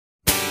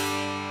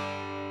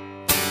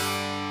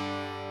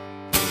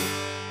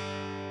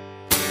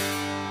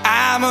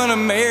I'm an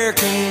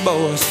American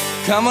boy,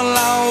 come a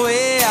long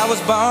way. I was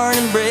born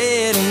and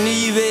bred in the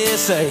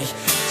USA.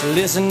 So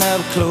listen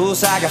up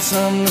close, I got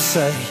something to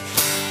say.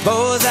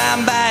 Boys,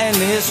 I'm buying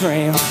this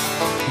rim.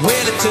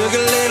 Well, it took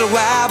a little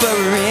while, but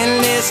we're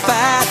in this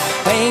fight.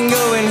 Ain't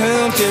going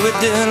home till we're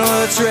done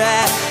what's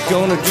right.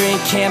 Gonna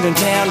drink Camden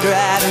Town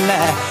dry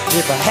tonight,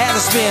 if I had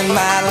to spend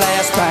my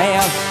last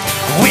pound.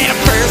 When I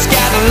first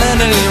got to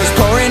London, it was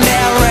pouring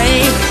down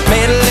rain.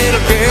 Met a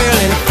little girl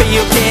in a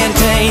field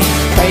canteen,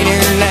 painted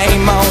her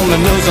name on the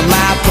nose of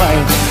my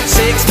plane.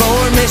 6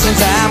 more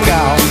missions, I'm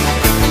gone.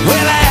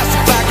 Well, I asked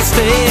if I could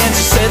stay, and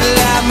she said that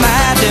I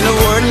might. Then the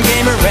warden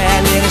came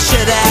around and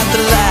shut out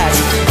the lights.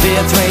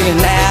 Death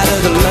raining out of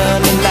the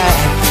London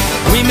night.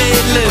 We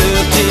made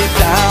love till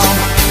dawn.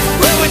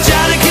 Well, when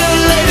Johnny come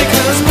later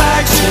comes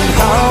marching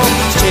home,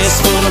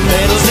 chest full of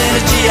medals and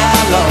a GI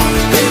loan.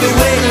 They were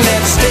waiting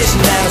at the station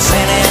down in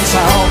San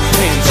Antone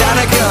when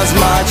Johnny comes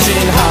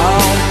marching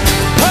home.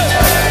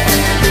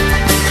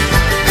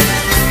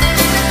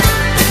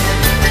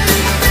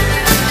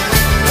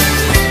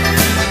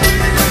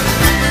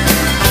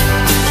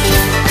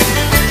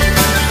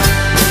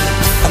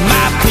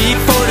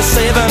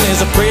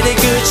 Is a pretty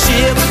good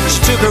ship.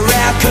 She took her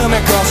out coming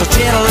across a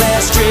channel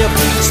last trip.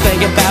 Just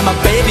thinking about my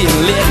baby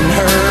and letting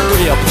her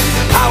rip.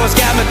 Always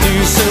got me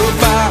through so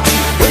far.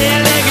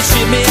 Well, they could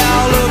ship me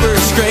all over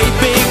this great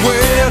big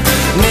world.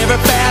 Never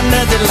found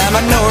nothing like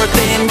my north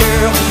end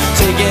girl.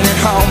 Taking her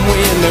home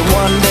with me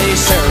one day,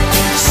 sir,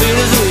 as soon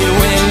as we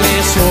win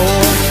this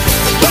war.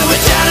 But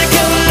when Johnny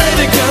come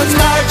later comes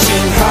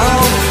marching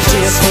home,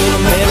 chest full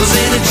of medals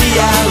and a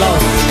GI loan.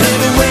 They'll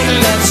be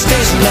waiting at the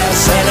station down in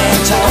San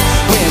Antone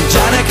when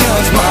Johnny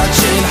comes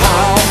marching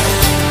home.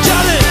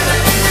 Johnny!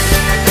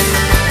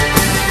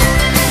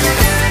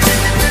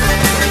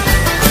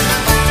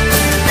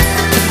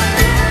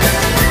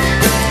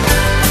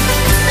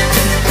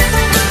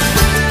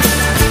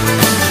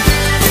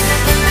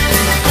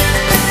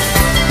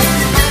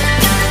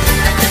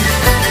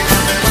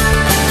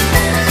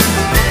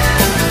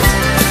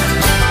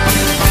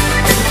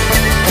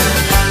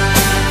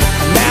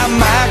 Now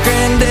my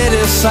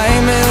granddaddy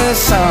sang me this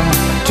song,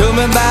 told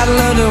me about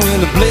London when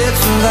the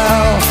Blitz was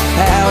on.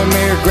 How he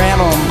married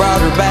Grandma and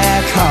brought her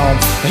back home,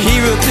 a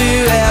hero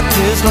throughout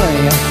this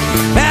land.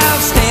 Now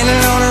I'm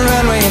standing on a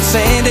runway in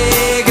San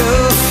Diego,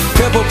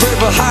 couple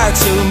purple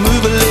hearts, so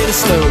move a little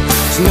slow.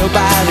 There's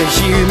nobody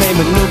here,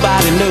 maybe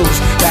nobody knows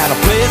about a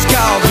place